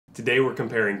Today we're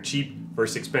comparing cheap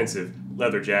versus expensive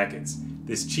leather jackets.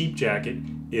 This cheap jacket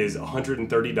is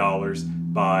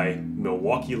 $130 by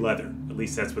Milwaukee Leather, at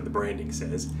least that's what the branding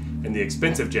says, and the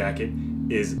expensive jacket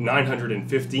is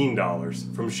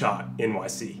 $915 from Shot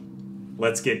NYC.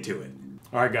 Let's get to it.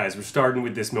 Alright guys, we're starting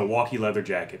with this Milwaukee Leather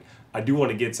jacket. I do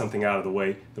want to get something out of the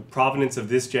way. The provenance of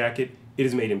this jacket, it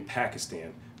is made in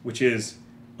Pakistan, which is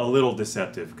a little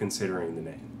deceptive considering the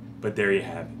name, but there you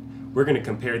have it. We're going to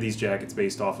compare these jackets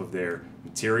based off of their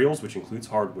materials, which includes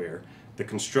hardware, the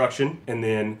construction, and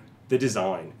then the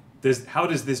design. How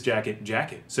does this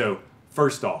jacket? So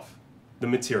first off, the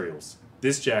materials.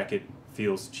 This jacket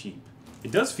feels cheap.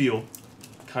 It does feel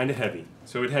kind of heavy,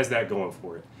 so it has that going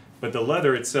for it. But the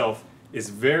leather itself is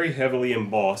very heavily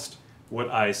embossed,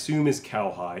 what I assume is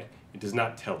cowhide. It does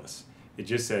not tell us. It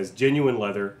just says genuine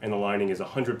leather, and the lining is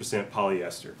 100%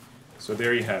 polyester. So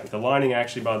there you have it. The lining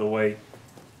actually, by the way,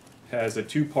 has a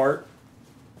two-part.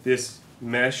 This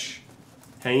mesh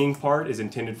hanging part is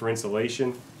intended for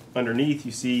insulation. Underneath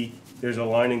you see there's a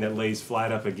lining that lays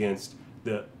flat up against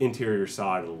the interior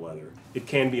side of the leather. It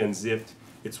can be unzipped.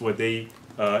 It's what they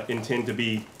intend to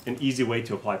be an easy way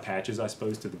to apply patches, I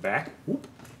suppose, to the back. Whoop.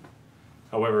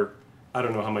 However, I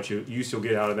don't know how much use you'll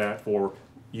get out of that for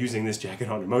using this jacket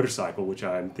on a motorcycle, which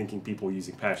I'm thinking people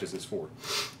using patches is for.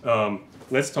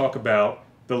 Let's talk about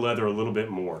the leather a little bit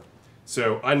more.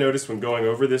 So I noticed when going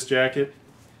over this jacket,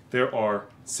 there are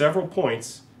several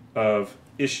points of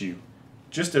issue.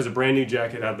 Just as a brand new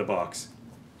jacket out of the box,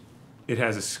 it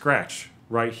has a scratch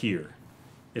right here.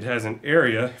 It has an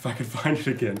area, if I could find it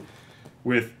again,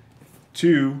 with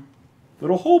two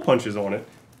little hole punches on it.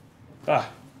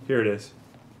 Ah, here it is.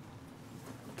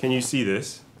 Can you see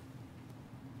this?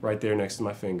 Right there next to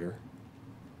my finger.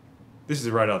 This is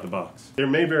right out the box. There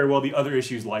may very well be other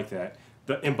issues like that.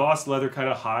 The embossed leather kind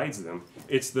of hides them.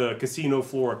 It's the casino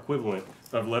floor equivalent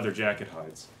of leather jacket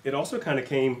hides. It also kind of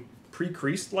came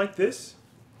pre-creased like this.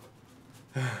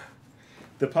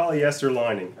 The polyester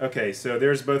lining. Okay, so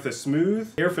there's both a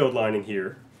smooth air-filled lining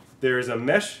here, there's a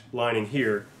mesh lining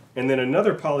here, and then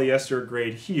another polyester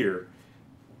grade here.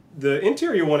 The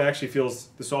interior one actually feels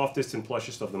the softest and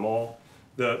plushest of them all.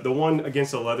 The one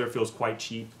against the leather feels quite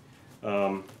cheap.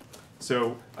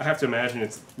 So I have to imagine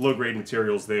it's low-grade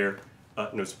materials there.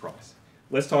 No surprise.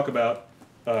 Let's talk about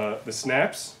the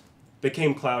snaps. They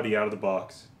came cloudy out of the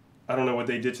box. I don't know what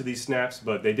they did to these snaps,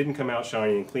 but they didn't come out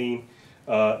shiny and clean.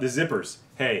 The zippers.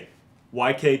 Hey,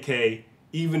 YKK,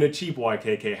 even a cheap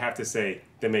YKK, have to say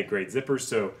they make great zippers,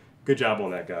 so good job on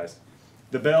that, guys.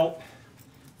 The belt,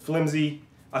 flimsy.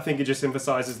 I think it just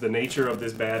emphasizes the nature of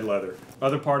this bad leather.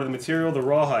 Other part of the material, the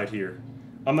rawhide here.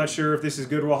 I'm not sure if this is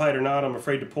good rawhide or not. I'm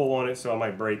afraid to pull on it, so I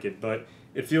might break it, but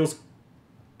it feels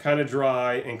kind of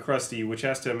dry and crusty, which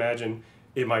has to imagine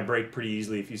it might break pretty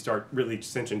easily if you start really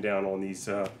cinching down on these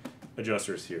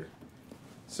adjusters here.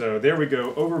 So there we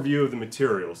go, overview of the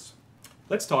materials.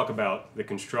 Let's talk about the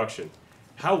construction.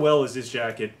 How well is this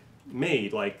jacket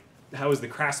made? Like, how is the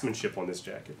craftsmanship on this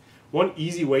jacket? One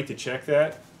easy way to check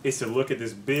that is to look at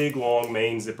this big, long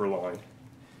main zipper line.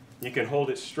 You can hold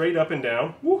it straight up and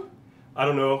down. Woo! I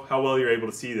don't know how well you're able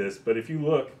to see this, but if you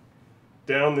look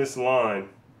down this line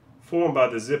formed by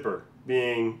the zipper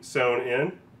being sewn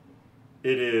in,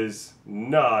 it is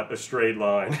not a straight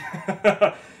line.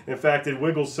 In fact, it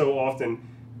wiggles so often.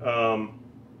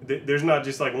 There's not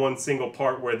just like one single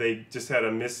part where they just had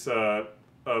a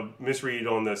misread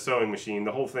on the sewing machine.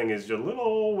 The whole thing is just a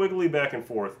little wiggly back and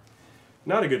forth.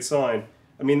 Not a good sign.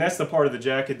 I mean, that's the part of the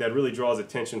jacket that really draws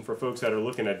attention for folks that are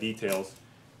looking at details.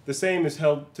 The same is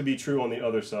held to be true on the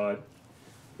other side.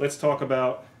 Let's talk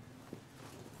about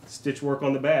stitch work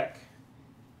on the back.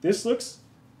 This looks,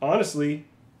 honestly,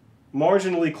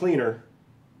 marginally cleaner.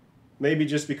 Maybe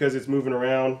just because it's moving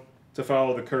around to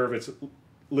follow the curve, it's a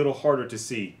little harder to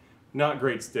see. Not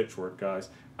great stitch work, guys.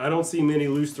 I don't see many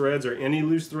loose threads or any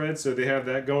loose threads, so they have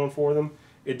that going for them.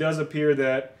 It does appear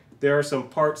that there are some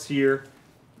parts here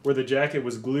where the jacket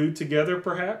was glued together,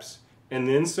 perhaps, and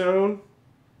then sewn.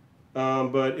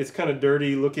 But it's kind of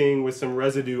dirty looking with some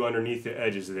residue underneath the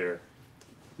edges there.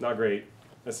 Not great.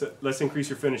 Let's increase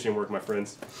your finishing work, my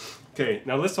friends. Okay,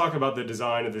 now let's talk about the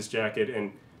design of this jacket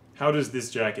and how does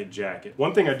this jacket.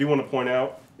 One thing I do want to point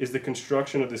out is the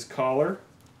construction of this collar.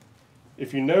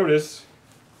 If you notice,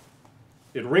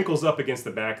 it wrinkles up against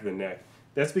the back of the neck.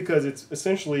 That's because it's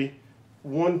essentially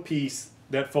one piece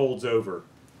that folds over.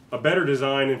 A better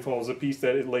design involves a piece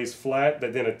that it lays flat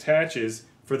that then attaches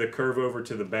for the curve over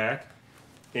to the back.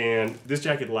 And this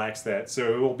jacket lacks that,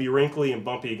 so it will be wrinkly and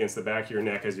bumpy against the back of your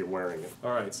neck as you're wearing it.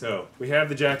 Alright, so we have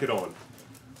the jacket on.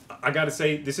 I gotta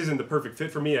say, this isn't the perfect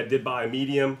fit for me. I did buy a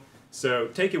medium. So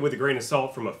take it with a grain of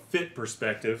salt from a fit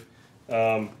perspective.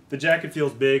 The jacket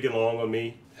feels big and long on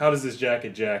me. How does this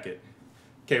jacket?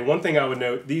 Okay, one thing I would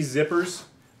note, these zippers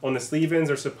on the sleeve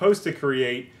ends are supposed to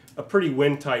create a pretty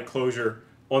wind-tight closure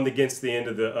on against the end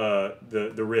of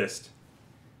the wrist.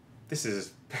 This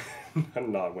is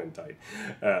not wind-tight.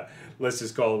 Let's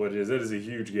just call it what it is. That is a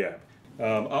huge gap.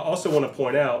 I also want to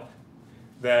point out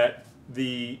that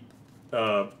the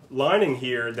lining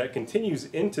here that continues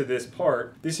into this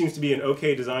part, this seems to be an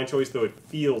okay design choice, though it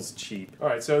feels cheap. All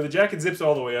right, so the jacket zips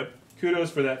all the way up.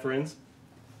 Kudos for that, friends.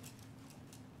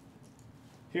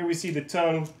 Here we see the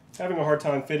tongue having a hard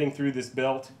time fitting through this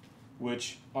belt,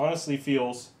 which honestly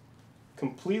feels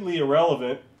completely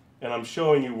irrelevant, and I'm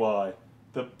showing you why.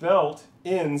 The belt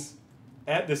ends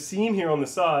at the seam here on the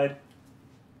side,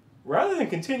 rather than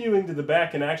continuing to the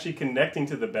back and actually connecting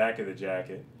to the back of the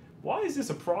jacket. Why is this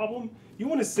a problem? You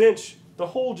want to cinch the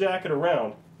whole jacket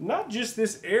around, not just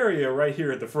this area right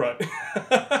here at the front.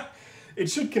 It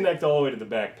should connect all the way to the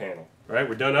back panel. All right,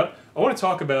 we're done up. I want to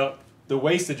talk about the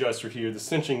waist adjuster here, the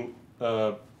cinching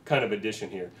kind of addition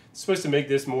here. It's supposed to make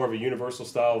this more of a universal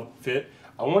style fit.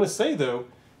 I want to say though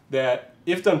that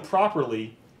if done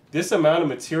properly, this amount of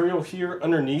material here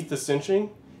underneath the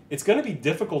cinching, it's going to be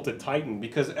difficult to tighten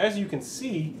because as you can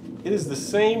see, it is the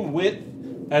same width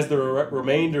as the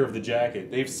remainder of the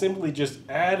jacket. They've simply just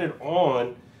added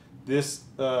on this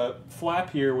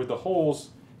flap here with the holes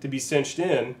to be cinched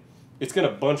in. It's going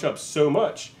to bunch up so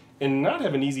much and not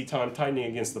have an easy time tightening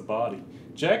against the body.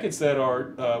 Jackets that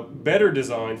are better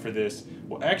designed for this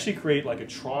will actually create like a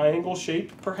triangle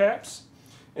shape perhaps.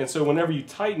 And so whenever you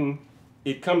tighten,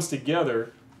 it comes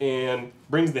together and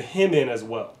brings the hem in as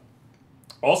well.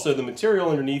 Also, the material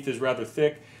underneath is rather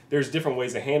thick. There's different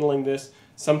ways of handling this.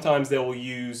 Sometimes they will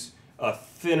use a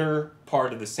thinner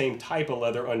part of the same type of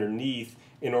leather underneath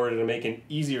in order to make an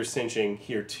easier cinching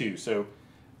here too. So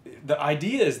the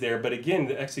idea is there, but again,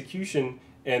 the execution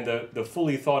and the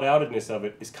fully thought outedness of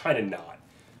it is kind of not.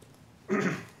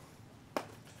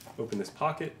 Open this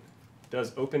pocket. It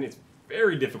does open. It's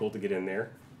very difficult to get in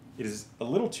there. It is a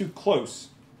little too close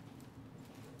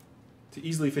to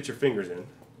easily fit your fingers in.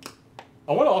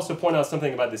 I want to also point out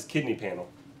something about this kidney panel.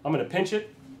 I'm going to pinch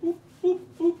it. Oop, oop,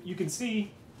 oop. You can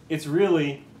see it's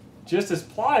really just as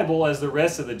pliable as the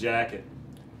rest of the jacket.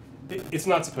 It's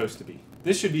not supposed to be.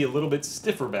 This should be a little bit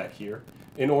stiffer back here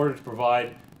in order to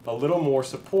provide a little more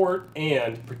support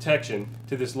and protection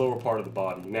to this lower part of the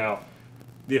body. Now,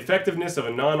 the effectiveness of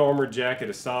a non-armored jacket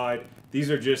aside, these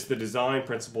are just the design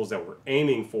principles that we're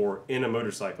aiming for in a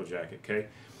motorcycle jacket, okay?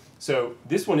 So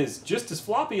this one is just as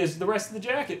floppy as the rest of the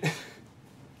jacket.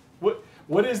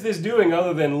 What is this doing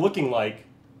other than looking like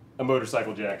a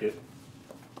motorcycle jacket?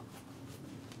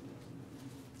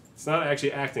 It's not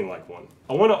actually acting like one.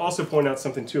 I want to also point out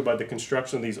something too about the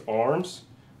construction of these arms.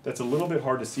 That's a little bit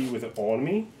hard to see with it on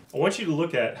me. I want you to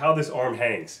look at how this arm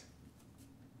hangs.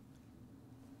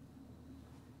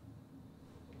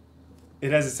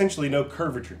 It has essentially no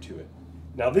curvature to it.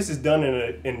 Now this is done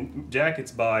in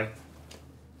jackets by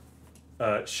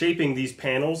shaping these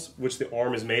panels, which the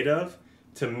arm is made of,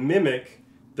 to mimic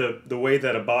the way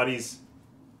that a body's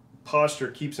posture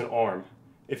keeps an arm.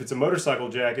 If it's a motorcycle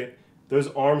jacket, those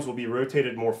arms will be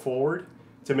rotated more forward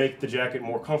to make the jacket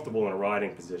more comfortable in a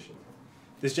riding position.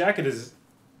 This jacket is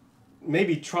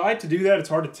maybe tried to do that, it's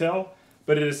hard to tell,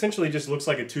 but it essentially just looks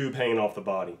like a tube hanging off the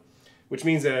body, which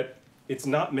means that it's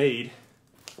not made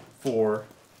for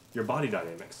your body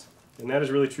dynamics. And that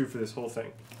is really true for this whole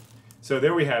thing. So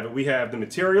there we have it. We have the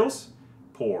materials,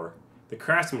 poor. The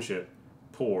craftsmanship,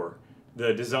 poor.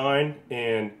 The design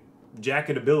and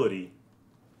jacketability,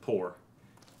 poor.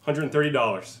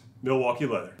 $130, Milwaukee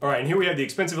leather. All right, and here we have the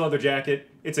expensive leather jacket.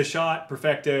 It's a Shot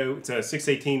Perfecto. It's a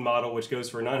 618 model, which goes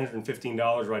for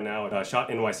 $915 right now at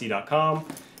shotnyc.com.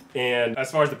 And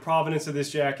as far as the provenance of this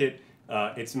jacket,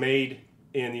 it's made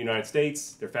in the United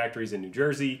States. Their factory's in New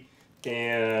Jersey.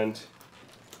 And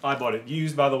I bought it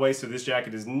used, by the way, so this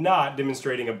jacket is not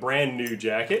demonstrating a brand new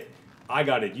jacket. I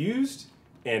got it used,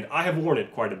 and I have worn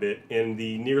it quite a bit in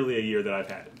the nearly a year that I've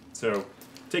had it. So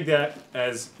take that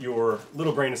as your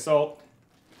little grain of salt.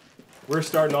 We're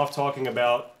starting off talking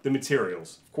about the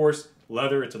materials. Of course,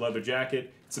 leather, it's a leather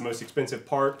jacket. It's the most expensive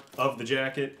part of the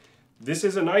jacket. This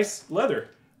is a nice leather.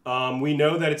 We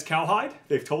know that it's cowhide,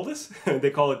 they've told us.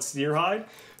 They call it steer hide.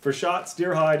 For Shot,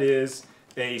 steer hide is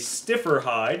a stiffer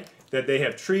hide that they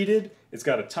have treated. It's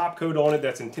got a top coat on it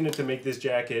that's intended to make this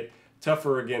jacket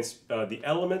tougher against the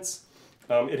elements.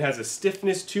 It has a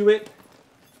stiffness to it.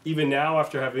 Even now,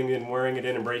 after having been wearing it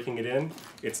in and breaking it in,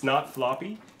 it's not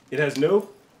floppy. It has no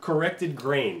corrected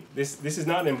grain. This is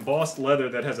not an embossed leather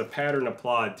that has a pattern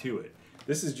applied to it.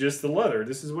 This is just the leather.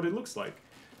 This is what it looks like.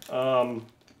 Let's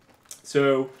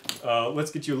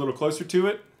get you a little closer to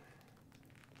it.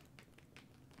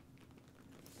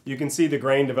 You can see the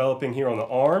grain developing here on the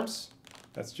arms.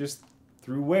 That's just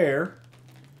through wear.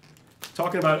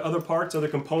 Talking about other parts, other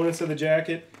components of the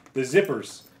jacket, the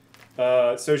zippers.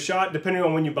 So Schott, depending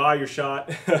on when you buy your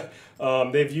Schott,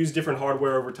 they've used different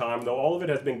hardware over time, though all of it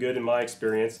has been good in my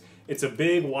experience. It's a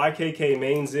big YKK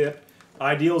main zip,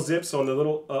 ideal zips on the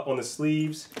little on the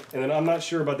sleeves, and then I'm not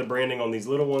sure about the branding on these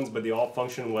little ones, but they all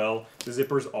function well. The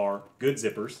zippers are good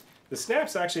zippers. The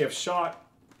snaps actually have Schott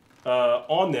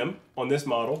on them on this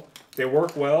model. They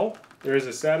work well. There is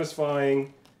a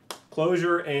satisfying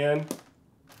closure and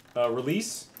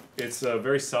release. It's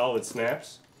very solid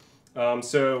snaps.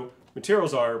 So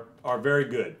materials are very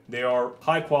good. They are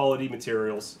high quality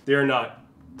materials. They're not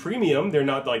premium. They're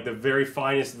not like the very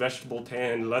finest vegetable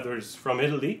tan leathers from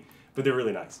Italy, but they're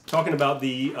really nice. Talking about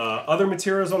the other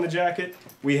materials on the jacket,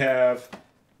 we have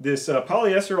this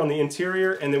polyester on the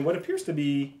interior, and then what appears to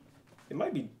be, it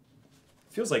might be,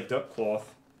 feels like duck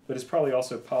cloth, but it's probably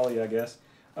also poly, I guess.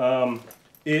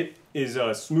 It is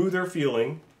smoother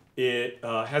feeling. It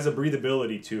has a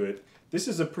breathability to it. This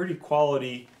is a pretty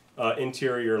quality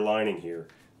interior lining here.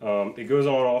 It goes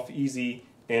on off easy,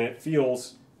 and it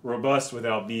feels robust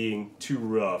without being too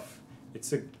rough.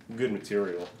 It's a good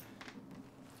material.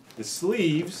 The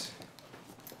sleeves,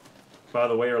 by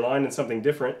the way, are lined in something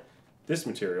different. This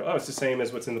material, oh, it's the same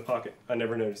as what's in the pocket. I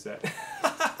never noticed that.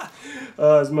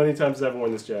 As many times as I've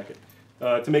worn this jacket.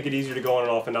 To make it easier to go on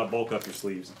and off and not bulk up your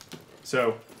sleeves.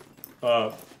 So,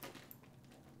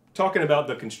 talking about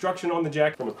the construction on the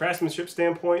jacket from a craftsmanship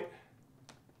standpoint,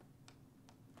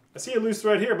 I see a loose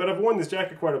thread here, but I've worn this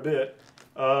jacket quite a bit.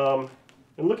 And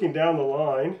looking down the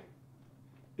line,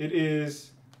 it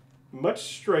is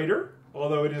much straighter,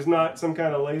 although it is not some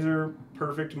kind of laser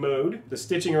perfect mode. The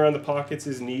stitching around the pockets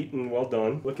is neat and well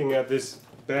done. Looking at this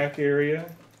back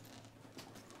area,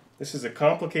 this is a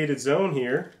complicated zone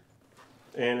here,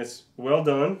 and it's well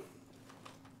done.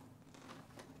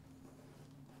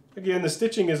 Again, the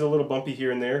stitching is a little bumpy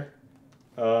here and there,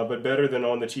 but better than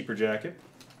on the cheaper jacket.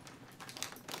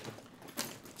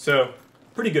 So,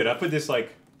 pretty good. I put this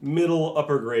like middle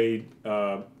upper grade,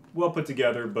 well put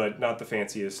together, but not the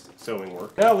fanciest sewing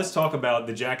work. Now let's talk about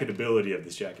the jacketability of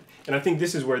this jacket. And I think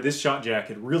this is where this Schott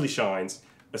jacket really shines,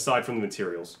 aside from the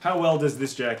materials. How well does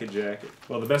this jacket?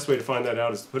 Well, the best way to find that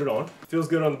out is to put it on. Feels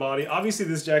good on the body. Obviously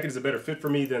this jacket is a better fit for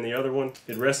me than the other one.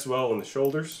 It rests well on the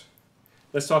shoulders.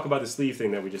 Let's talk about the sleeve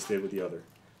thing that we just did with the other.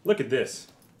 Look at this.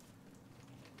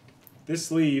 This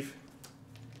sleeve,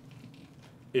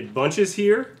 it bunches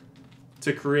here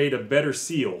to create a better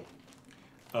seal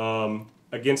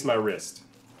against my wrist.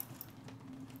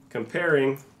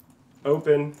 Comparing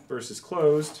open versus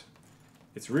closed,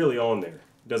 it's really on there.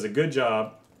 It does a good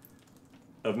job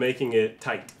of making it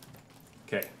tight.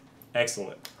 Okay,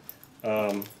 excellent.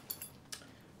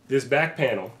 This back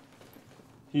panel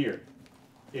here,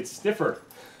 it's stiffer.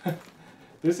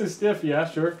 This is stiff, yeah,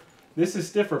 sure. This is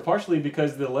stiffer, partially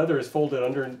because the leather is folded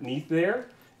underneath there,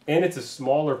 and it's a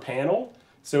smaller panel,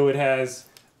 so it has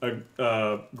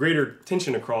a greater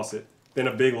tension across it than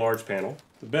a big, large panel.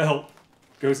 The belt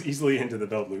goes easily into the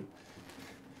belt loop.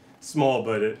 Small,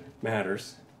 but it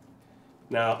matters.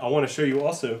 Now, I want to show you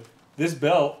also, this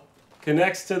belt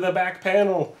connects to the back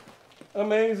panel.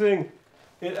 Amazing.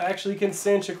 It actually can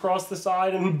cinch across the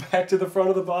side and back to the front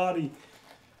of the body,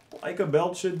 like a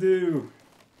belt should do.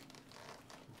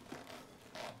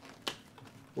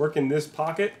 Working this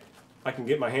pocket, I can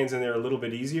get my hands in there a little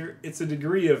bit easier. It's a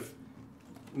degree of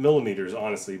millimeters,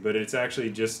 honestly, but it's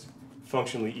actually just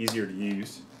functionally easier to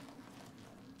use.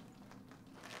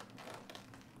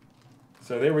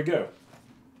 So there we go.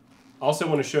 I also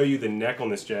want to show you the neck on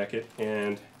this jacket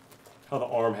and how the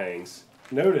arm hangs.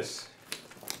 Notice,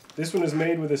 this one is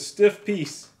made with a stiff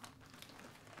piece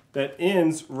that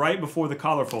ends right before the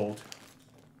collar fold,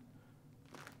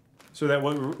 so that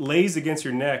what lays against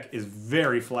your neck is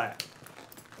very flat.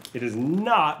 It is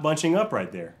not bunching up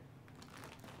right there.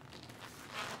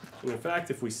 And in fact,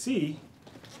 if we see,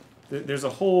 there's a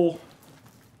whole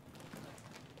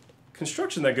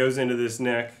construction that goes into this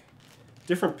neck.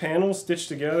 Different panels stitched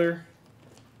together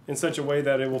in such a way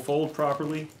that it will fold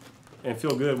properly and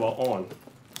feel good while on.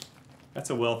 That's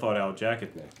a well thought out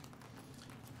jacket neck.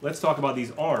 Let's talk about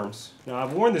these arms. Now,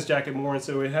 I've worn this jacket more, and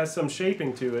so it has some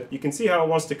shaping to it. You can see how it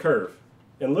wants to curve.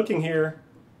 And looking here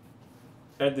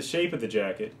at the shape of the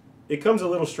jacket, it comes a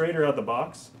little straighter out the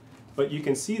box, but you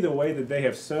can see the way that they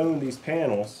have sewn these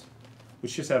panels,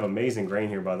 which just have amazing grain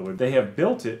here, by the way. They have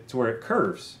built it to where it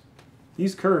curves.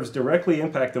 These curves directly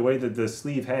impact the way that the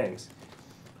sleeve hangs.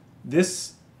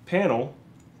 this panel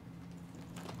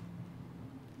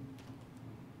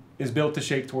is built to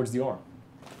shape towards the arm.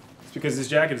 It's because this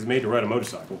jacket is made to ride a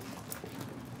motorcycle,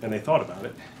 and they thought about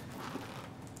it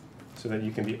so that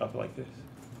you can be up like this.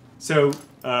 So,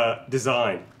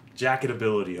 design,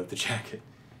 jacketability of the jacket.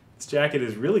 This jacket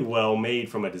is really well made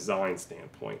from a design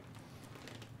standpoint.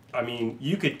 I mean,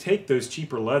 you could take those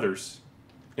cheaper leathers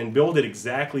and build it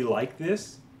exactly like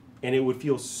this, and it would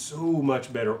feel so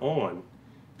much better on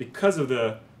because of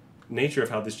the nature of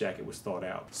how this jacket was thought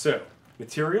out. So,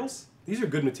 materials, these are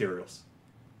good materials.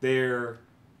 They're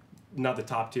not the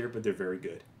top tier, but they're very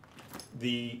good.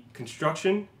 The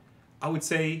construction, I would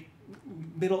say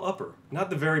middle upper. Not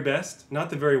the very best, not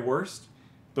the very worst,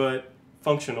 but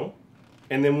functional.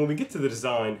 And then when we get to the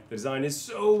design is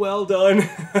so well done.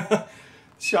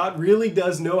 Schott really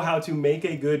does know how to make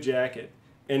a good jacket.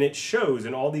 And it shows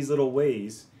in all these little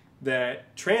ways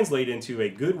that translate into a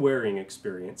good wearing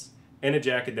experience and a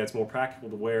jacket that's more practical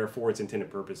to wear for its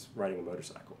intended purpose, riding a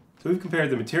motorcycle. So we've compared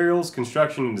the materials,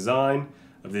 construction, and design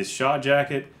of this Schott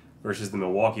jacket versus the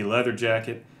Milwaukee leather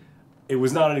jacket. It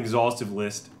was not an exhaustive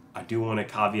list. I do want to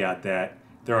caveat that.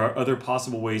 There are other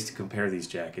possible ways to compare these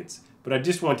jackets, but I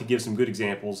just want to give some good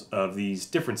examples of these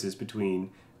differences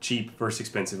between cheap versus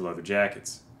expensive leather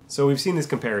jackets. So we've seen this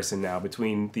comparison now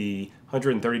between the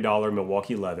 $130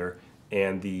 Milwaukee leather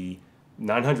and the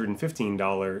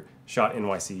 $915 Schott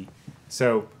NYC.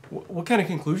 So what kind of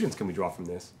conclusions can we draw from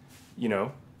this? You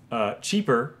know,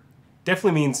 cheaper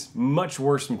definitely means much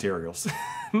worse materials.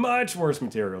 Much worse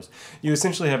materials. You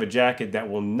essentially have a jacket that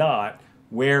will not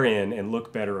wear in and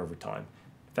look better over time.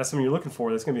 If that's something you're looking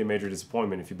for, that's going to be a major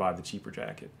disappointment if you buy the cheaper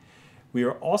jacket. We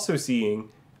are also seeing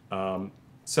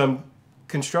some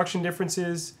construction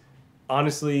differences.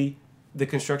 Honestly, the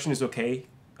construction is okay.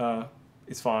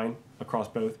 It's fine across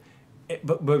both.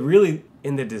 But really,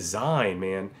 in the design,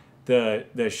 man,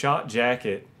 the Schott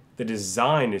jacket, the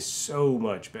design is so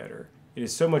much better. It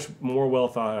is so much more well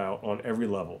thought out on every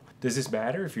level. Does this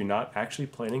matter if you're not actually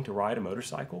planning to ride a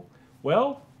motorcycle?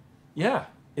 Well, yeah,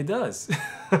 it does.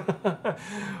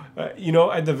 You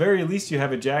know, at the very least, you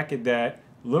have a jacket that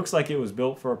looks like it was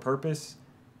built for a purpose,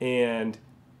 and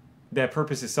that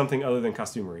purpose is something other than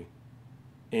costumery.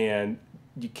 And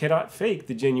you cannot fake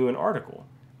the genuine article.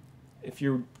 If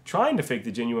you're trying to fake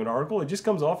the genuine article, it just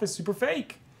comes off as super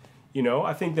fake. You know,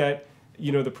 I think that,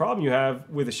 you know, the problem you have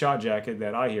with a Schott jacket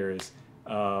that I hear is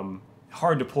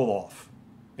hard to pull off.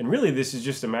 And really, this is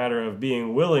just a matter of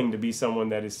being willing to be someone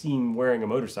that is seen wearing a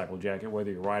motorcycle jacket,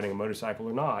 whether you're riding a motorcycle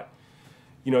or not.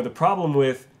 You know, the problem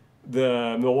with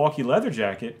the Milwaukee leather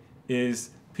jacket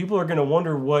is people are going to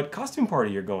wonder what costume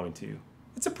party you're going to.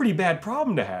 It's a pretty bad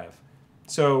problem to have.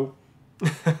 So,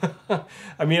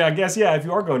 I mean, I guess, yeah, if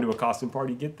you are going to a costume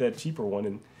party, get that cheaper one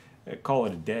and call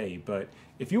it a day. But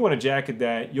if you want a jacket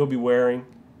that you'll be wearing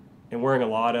and wearing a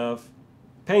lot of,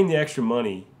 paying the extra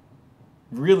money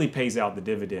really pays out the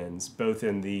dividends, both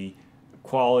in the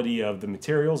quality of the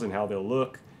materials and how they'll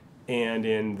look, and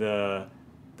in the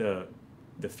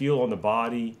feel on the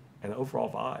body and the overall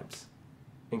vibes.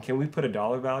 And can we put a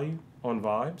dollar value on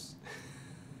vibes?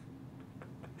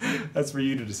 That's for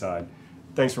you to decide.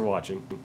 Thanks for watching.